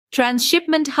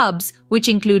Transshipment hubs, which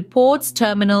include ports,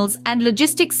 terminals, and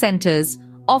logistics centers,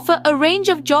 offer a range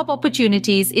of job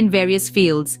opportunities in various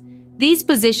fields. These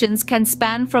positions can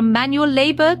span from manual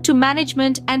labor to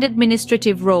management and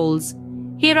administrative roles.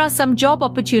 Here are some job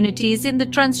opportunities in the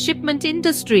transshipment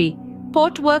industry.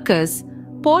 Port workers.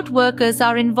 Port workers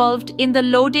are involved in the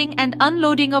loading and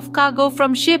unloading of cargo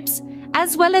from ships,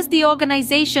 as well as the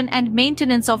organization and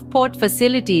maintenance of port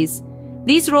facilities.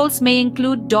 These roles may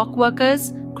include dock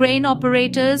workers, crane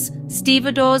operators,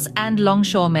 stevedores, and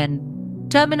longshoremen.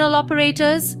 Terminal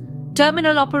operators.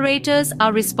 Terminal operators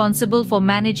are responsible for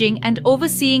managing and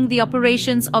overseeing the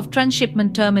operations of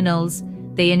transshipment terminals.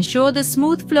 They ensure the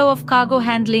smooth flow of cargo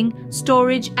handling,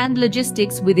 storage, and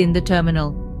logistics within the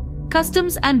terminal.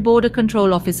 Customs and Border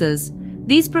Control Officers.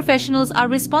 These professionals are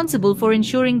responsible for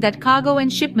ensuring that cargo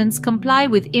and shipments comply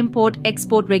with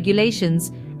import-export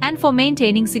regulations and for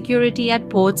maintaining security at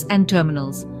ports and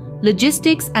terminals.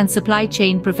 Logistics and Supply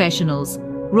Chain Professionals.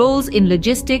 Roles in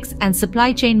logistics and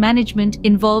supply chain management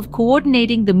involve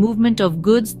coordinating the movement of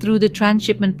goods through the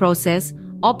transshipment process,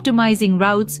 optimizing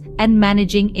routes, and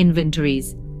managing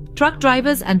inventories. Truck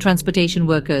drivers and transportation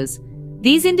workers.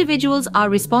 These individuals are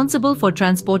responsible for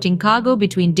transporting cargo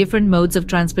between different modes of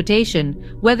transportation,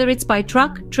 whether it's by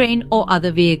truck, train, or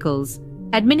other vehicles.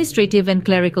 Administrative and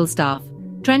clerical staff.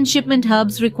 Transshipment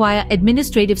hubs require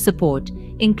administrative support,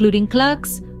 including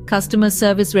clerks, customer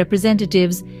service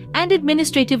representatives, and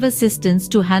administrative assistants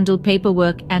to handle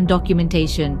paperwork and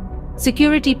documentation.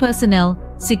 Security personnel.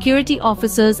 Security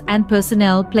officers and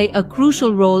personnel play a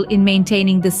crucial role in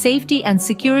maintaining the safety and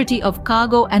security of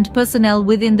cargo and personnel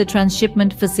within the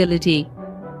transshipment facility.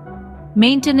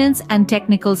 Maintenance and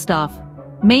technical staff.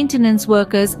 Maintenance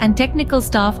workers and technical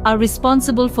staff are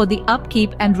responsible for the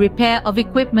upkeep and repair of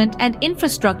equipment and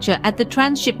infrastructure at the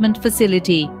transshipment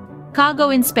facility. Cargo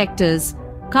inspectors.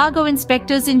 Cargo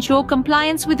inspectors ensure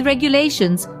compliance with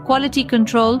regulations, quality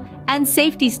control, and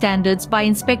safety standards by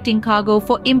inspecting cargo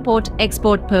for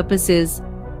import-export purposes.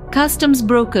 Customs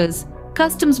brokers.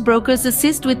 Customs brokers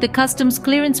assist with the customs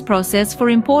clearance process for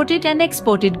imported and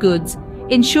exported goods,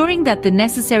 ensuring that the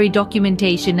necessary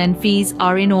documentation and fees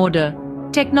are in order.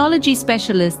 Technology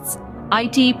specialists.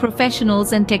 IT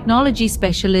professionals and technology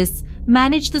specialists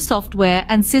manage the software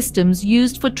and systems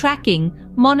used for tracking,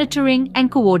 monitoring,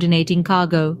 and coordinating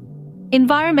cargo.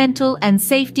 Environmental and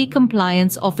safety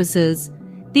compliance officers.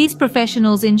 These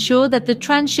professionals ensure that the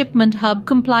transshipment hub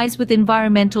complies with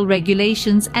environmental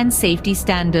regulations and safety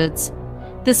standards.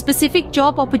 The specific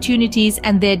job opportunities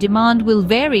and their demand will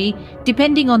vary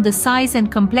depending on the size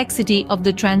and complexity of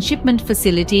the transshipment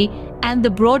facility and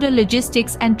the broader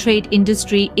logistics and trade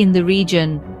industry in the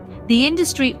region. The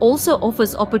industry also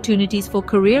offers opportunities for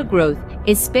career growth,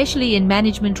 especially in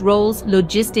management roles,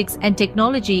 logistics, and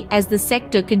technology as the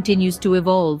sector continues to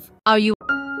evolve. Are you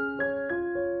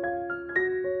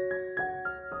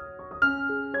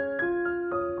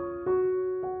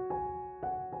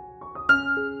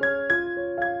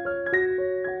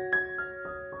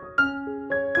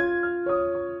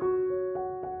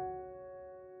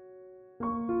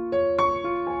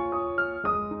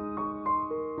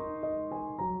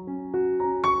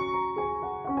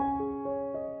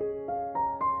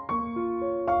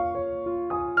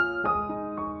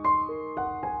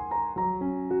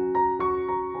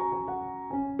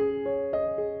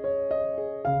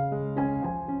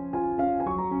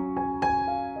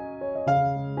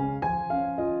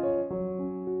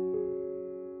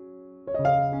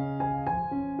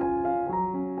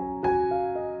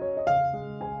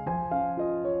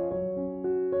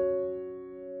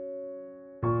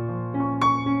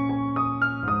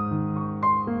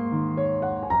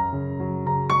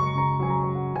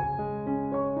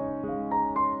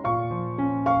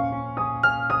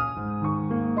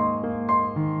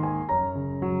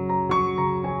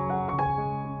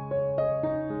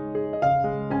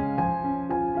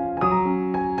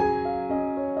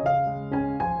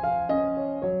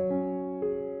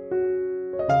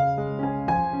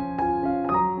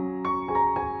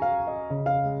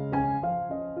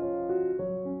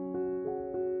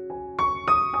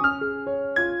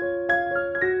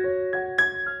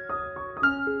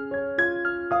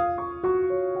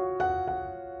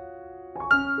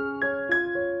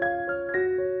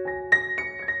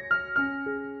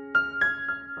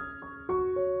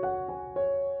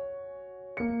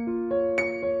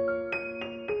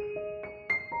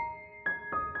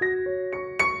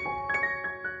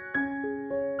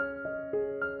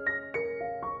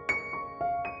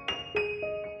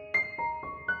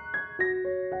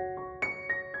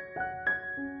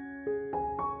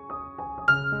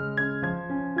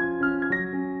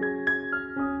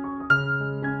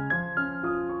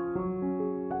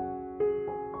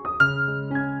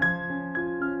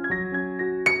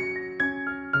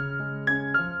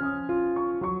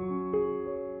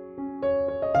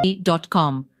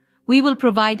UAE.com. We will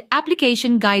provide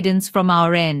application guidance from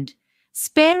our end.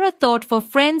 Spare a thought for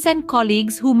friends and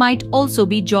colleagues who might also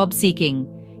be job seeking.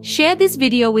 Share this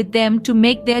video with them to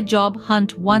make their job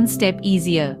hunt one step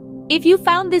easier. If you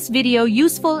found this video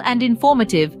useful and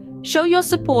informative, show your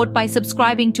support by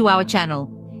subscribing to our channel.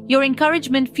 Your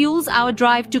encouragement fuels our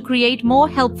drive to create more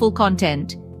helpful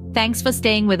content. Thanks for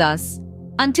staying with us.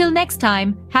 Until next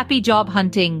time, happy job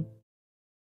hunting.